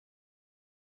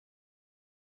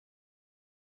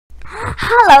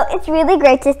Hello, it's really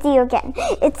great to see you again.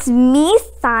 It's me,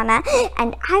 Sana,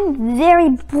 and I'm very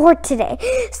bored today.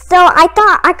 So I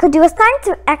thought I could do a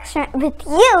science experiment with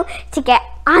you to get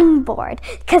on board,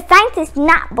 because science is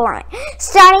not boring.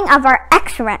 Starting of our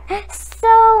experiment.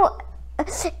 So,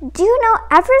 do you know,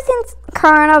 ever since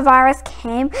coronavirus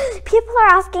came, people are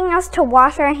asking us to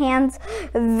wash our hands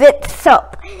with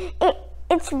soap.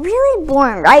 It's really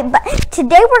boring, right? But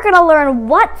today we're going to learn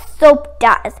what soap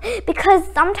does, because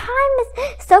sometimes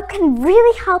soap can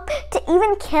really help to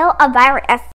even kill a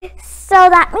virus. So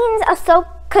that means a soap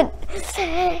could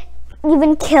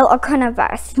even kill a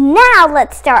coronavirus. Now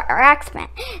let's start our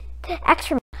experiment.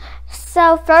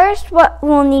 So first what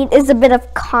we'll need is a bit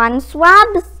of cotton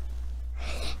swabs,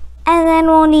 and then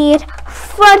we'll need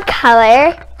food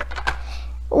color.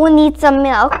 We'll need some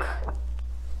milk.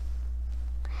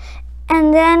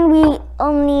 And then we'll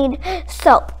need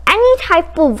soap. Any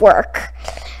type will work,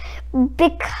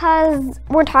 because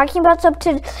we're talking about soap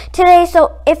today,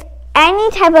 so if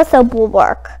any type of soap will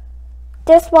work.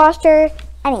 Dishwasher,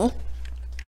 any.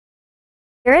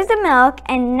 Here's the milk,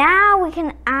 and now we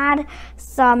can add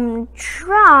some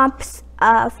drops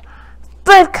of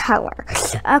food color.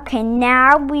 Okay,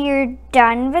 now we're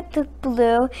done with the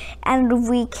blue, and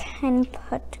we can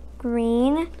put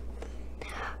green.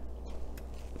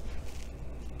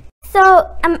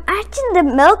 So imagine the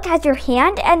milk as your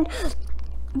hand, and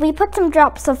we put some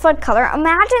drops of food color.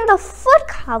 Imagine the food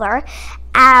color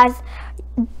as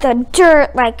the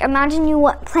dirt. Like, imagine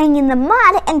you playing in the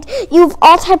mud, and you have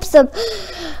all types of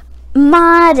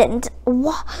mud and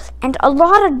a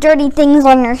lot of dirty things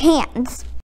on your hands.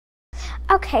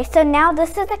 Okay, so now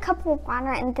this is a cup of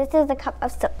water, and this is a cup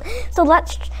of soap. So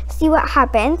let's see what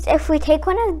happens if we take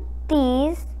one of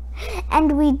these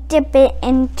and we dip it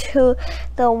into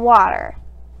the water.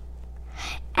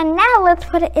 And now let's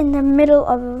put it in the middle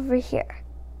of over here.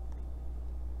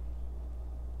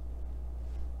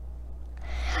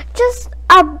 Just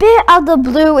a bit of the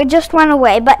blue, it just went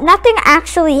away, but nothing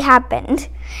actually happened.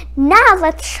 Now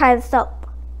let's try the soap.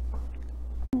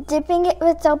 Dipping it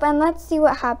with soap, and let's see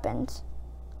what happens.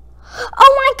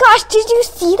 Oh my gosh, did you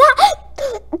see that?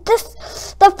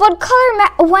 The food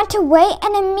color went away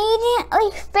and immediately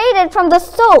faded from the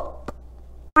soap.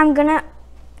 I'm gonna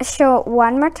show it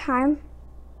one more time.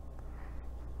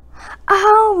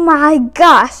 Oh my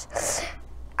gosh.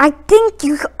 I think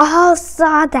you all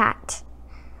saw that.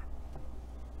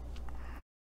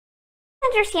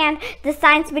 Understand the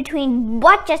science between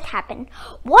what just happened.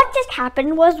 What just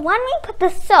happened was when we put the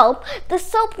soap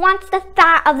wants the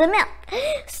fat of the milk.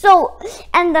 So,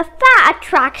 and the fat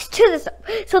attracts to the soap.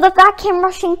 So the fat came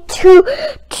rushing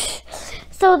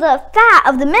so the fat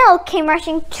of the milk came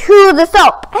rushing to the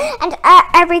soap. And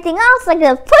everything else, like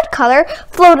the food color,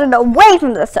 floated away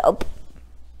from the soap.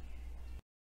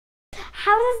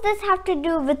 How does this have to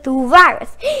do with the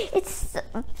virus? It's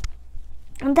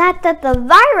that the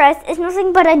virus is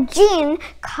nothing but a gene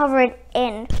covered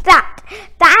in fat.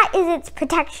 That is its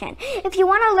protection. If you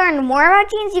want to learn more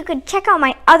about genes, you could check out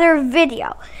my other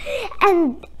video.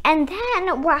 And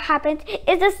then what happens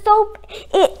is the soap,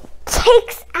 it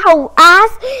takes out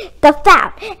as the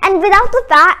fat. And without the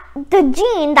fat, the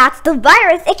gene, that's the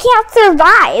virus, it can't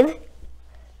survive.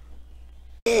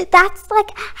 That's like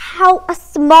how a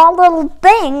small little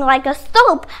thing like a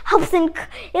soap helps in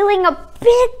killing a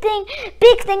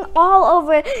big thing all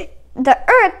over the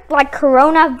earth, like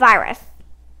coronavirus.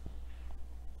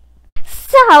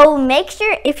 So make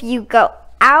sure if you go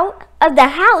out of the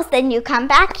house, then you come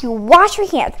back, you wash your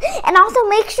hands. And also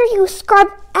make sure you scrub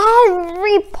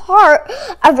every part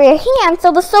of your hand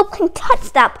so the soap can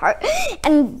touch that part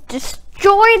and destroy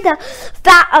the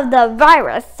fat of the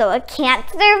virus so it can't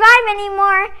survive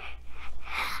anymore.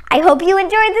 I hope you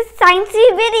enjoyed this sciencey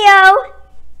video.